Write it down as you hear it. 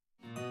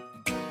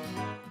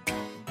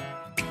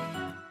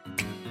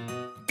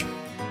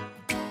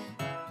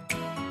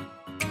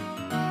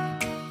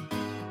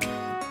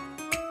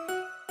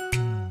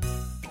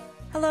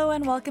Hello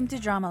and welcome to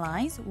Drama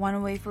Lines,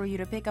 one way for you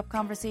to pick up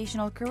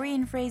conversational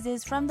Korean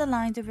phrases from the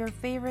lines of your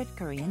favorite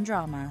Korean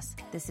dramas.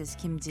 This is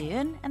Kim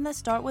Ji-eun, and let's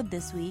start with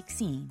this week's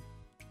scene.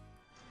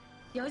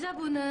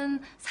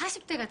 여자분은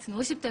 40대 같은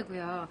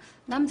 50대고요.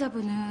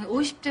 남자분은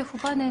 50대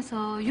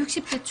후반에서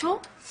 60대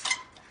초?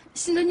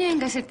 신혼여행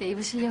가실 때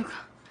입으시려고.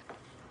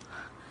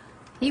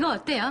 이거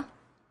어때요?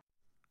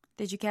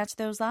 Did you catch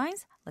those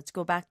lines? Let's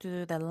go back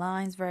to the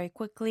lines very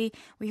quickly.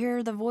 We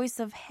hear the voice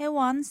of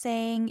Haewon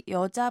saying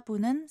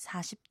여자분은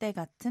 40대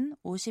같은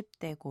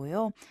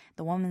 50대고요.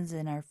 The woman's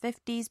in her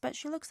 50s, but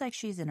she looks like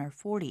she's in her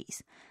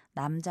 40s.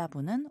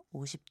 남자분은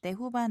 50대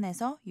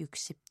후반에서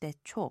 60대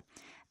초.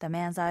 The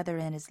man's either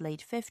in his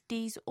late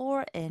 50s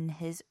or in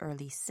his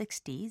early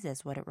 60s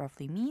is what it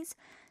roughly means.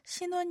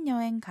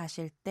 신혼여행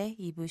가실 때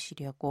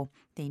입으시려고.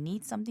 They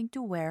need something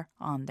to wear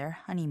on their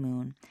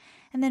honeymoon.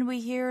 And then we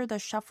hear the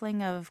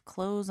shuffling of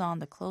clothes on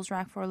the clothes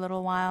rack for a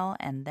little while,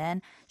 and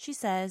then she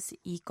says,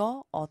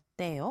 이거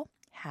어때요?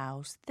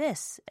 How's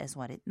this? Is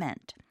what it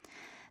meant.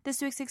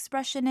 This week's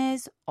expression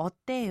is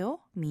어때요?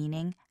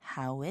 Meaning,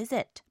 how is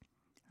it?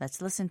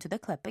 Let's listen to the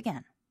clip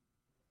again.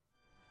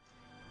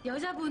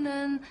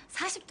 여자분은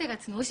 40대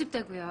같은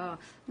 50대고요.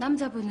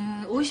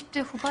 남자분은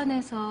 50대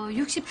후반에서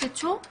 60대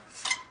초?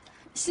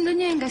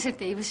 신혼여행 가실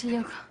때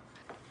입으시려고.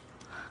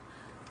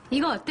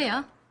 이거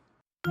어때요?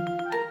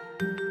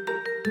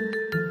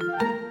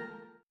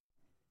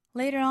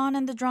 Later on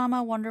in the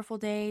drama Wonderful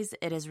Days,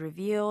 it is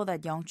revealed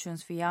that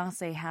Youngchun's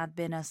fiancé had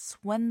been a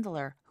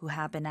swindler who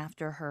had been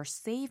after her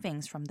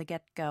savings from the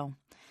get-go.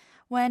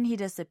 When he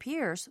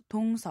disappears,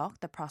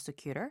 Dong-seok, the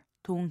prosecutor,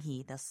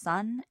 Dong-hee, the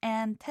son,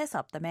 and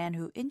Tae-seop, the man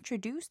who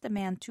introduced the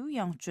man to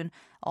Youngchun,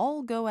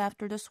 all go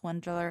after the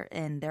swindler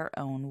in their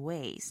own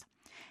ways.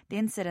 The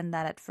incident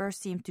that at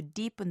first seemed to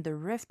deepen the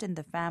rift in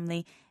the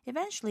family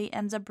eventually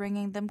ends up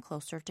bringing them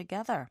closer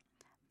together.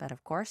 But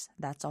of course,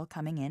 that's all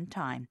coming in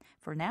time.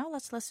 For now,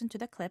 let's listen to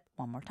the clip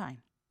one more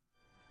time.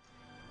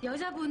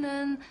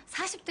 여자분은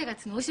 40대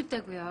같은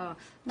 50대고요.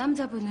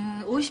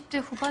 남자분은 50대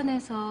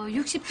후반에서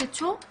 60대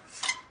초?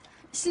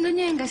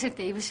 신혼여행 가실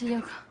때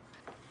입으시려고.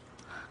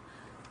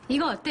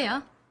 이거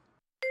어때요?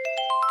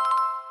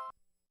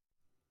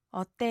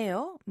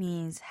 어때요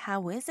means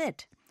how is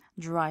it?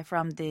 Derived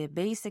from the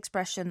base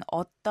expression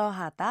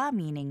어떠하다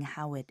meaning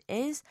how it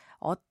is,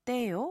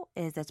 어때요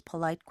is its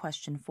polite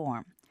question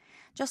form.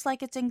 Just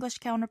like its English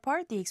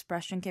counterpart, the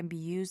expression can be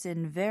used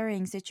in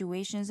varying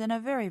situations in a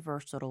very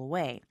versatile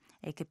way.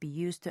 It could be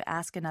used to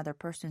ask another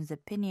person's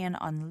opinion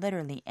on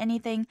literally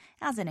anything,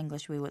 as in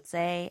English we would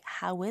say,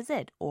 how is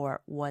it?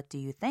 Or what do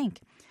you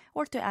think?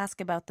 Or to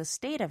ask about the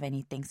state of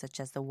anything such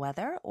as the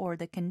weather or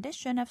the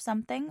condition of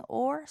something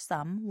or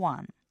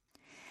someone.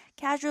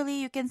 Casually,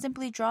 you can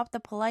simply drop the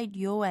polite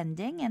yo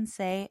ending and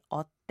say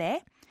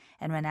어때?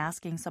 And when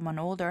asking someone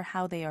older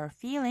how they are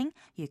feeling,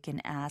 you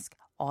can ask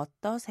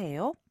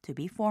어떠세요 to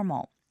be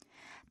formal.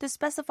 To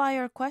specify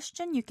your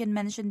question, you can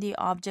mention the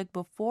object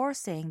before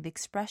saying the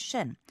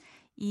expression.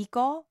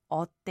 이거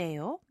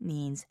어때요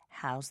means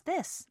how's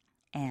this?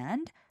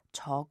 And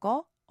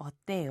저거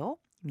어때요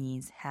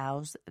means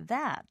how's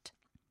that?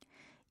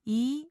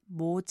 이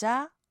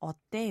모자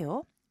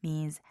어때요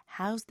means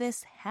how's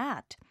this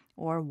hat?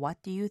 Or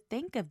what do you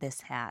think of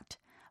this hat?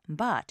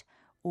 But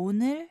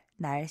오늘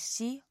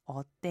날씨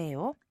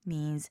어때요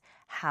means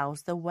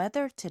how's the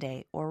weather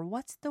today or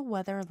what's the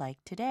weather like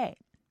today.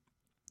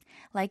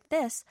 Like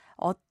this,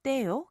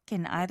 어때요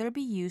can either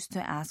be used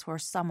to ask for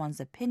someone's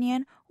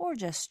opinion or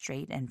just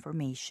straight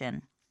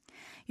information.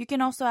 You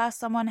can also ask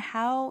someone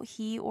how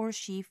he or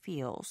she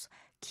feels.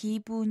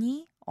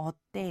 기분이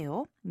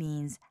어때요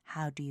means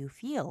how do you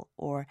feel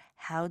or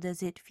how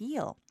does it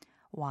feel,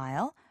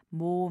 while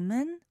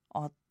몸은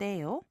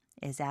어때요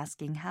is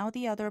asking how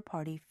the other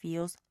party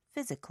feels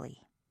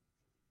physically.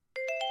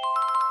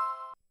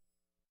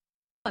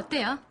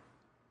 어때요?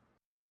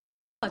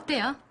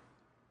 어때요?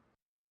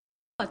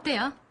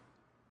 어때요?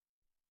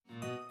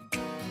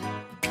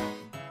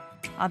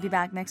 I'll be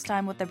back next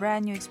time with a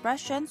brand new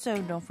expression, so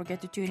don't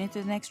forget to tune into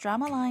the next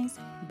Drama Lines.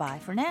 Bye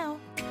for now.